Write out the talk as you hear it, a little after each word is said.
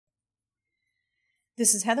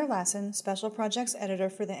This is Heather Lassen, Special Projects Editor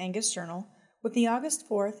for the Angus Journal, with the August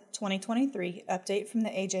 4th, 2023 update from the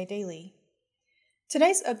AJ Daily.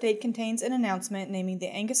 Today's update contains an announcement naming the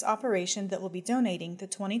Angus operation that will be donating the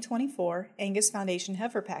 2024 Angus Foundation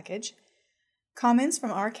Heifer Package, comments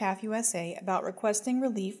from RCAF USA about requesting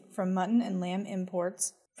relief from mutton and lamb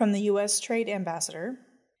imports from the U.S. Trade Ambassador,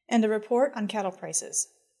 and a report on cattle prices.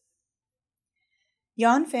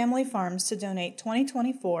 Yon Family Farms to donate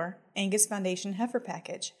 2024 Angus Foundation Heifer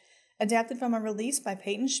Package, adapted from a release by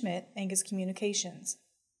Peyton Schmidt, Angus Communications.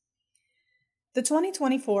 The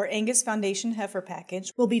 2024 Angus Foundation Heifer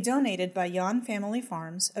Package will be donated by Yon Family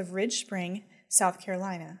Farms of Ridge Spring, South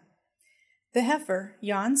Carolina. The heifer,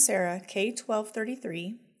 Yon Sarah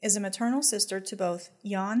K1233, is a maternal sister to both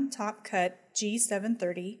Yon Top Cut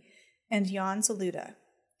G730 and Yon Zaluda.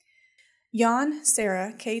 Yon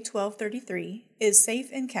Sarah K1233 is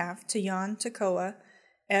safe in calf to Yon Toccoa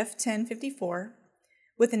F1054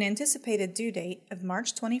 with an anticipated due date of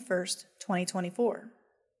March 21, 2024.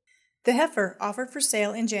 The heifer, offered for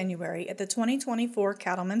sale in January at the 2024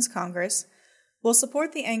 Cattlemen's Congress, will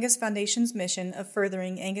support the Angus Foundation's mission of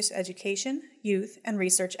furthering Angus education, youth, and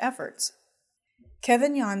research efforts.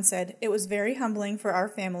 Kevin Yon said, "It was very humbling for our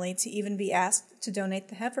family to even be asked to donate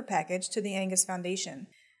the heifer package to the Angus Foundation.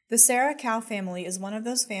 The Sarah cow family is one of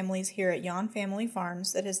those families here at Yon Family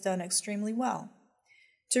Farms that has done extremely well."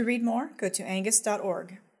 To read more, go to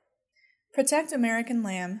angus.org. Protect American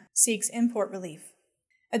Lamb seeks import relief.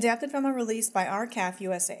 Adapted from a release by RCAF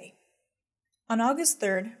USA. On August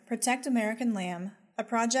 3rd, Protect American Lamb, a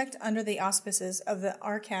project under the auspices of the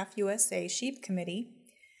RCAF USA Sheep Committee,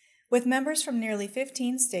 with members from nearly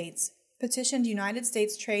 15 states, petitioned United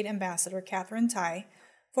States Trade Ambassador Katherine Tai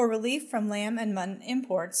for relief from lamb and mutton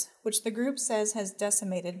imports, which the group says has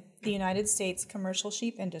decimated the United States commercial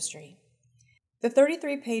sheep industry. The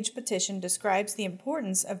 33-page petition describes the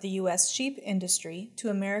importance of the U.S. sheep industry to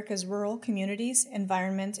America's rural communities,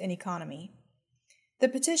 environment, and economy. The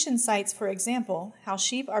petition cites, for example, how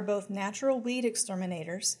sheep are both natural weed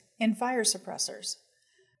exterminators and fire suppressors.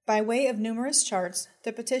 By way of numerous charts,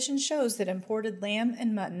 the petition shows that imported lamb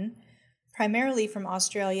and mutton, primarily from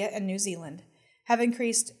Australia and New Zealand, have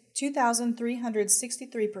increased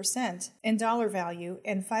 2,363% in dollar value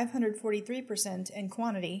and 543% in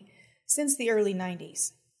quantity since the early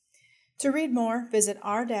 90s. To read more, visit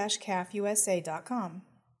r-cafusa.com.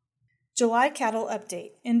 July cattle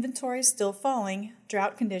update. Inventory still falling.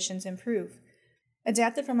 Drought conditions improve.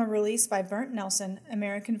 Adapted from a release by Bernd Nelson,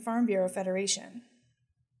 American Farm Bureau Federation.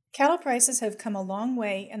 Cattle prices have come a long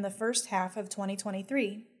way in the first half of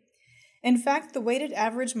 2023. In fact, the weighted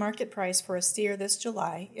average market price for a steer this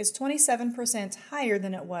July is 27% higher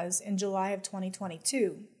than it was in July of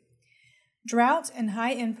 2022. Drought and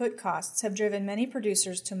high input costs have driven many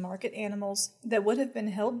producers to market animals that would have been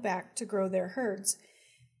held back to grow their herds,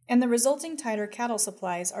 and the resulting tighter cattle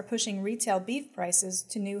supplies are pushing retail beef prices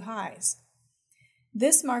to new highs.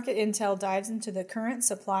 This market intel dives into the current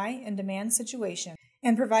supply and demand situation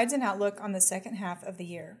and provides an outlook on the second half of the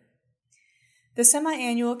year. The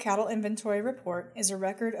semi-annual cattle inventory report is a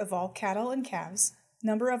record of all cattle and calves,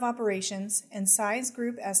 number of operations, and size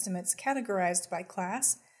group estimates categorized by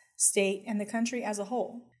class, state, and the country as a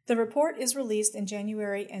whole. The report is released in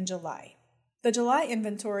January and July. The July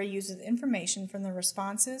inventory uses information from the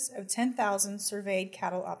responses of 10,000 surveyed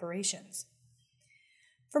cattle operations.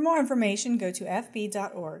 For more information, go to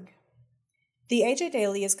fb.org. The AJ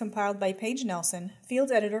Daily is compiled by Paige Nelson,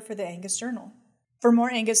 field editor for the Angus Journal. For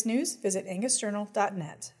more Angus news, visit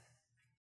angusjournal.net.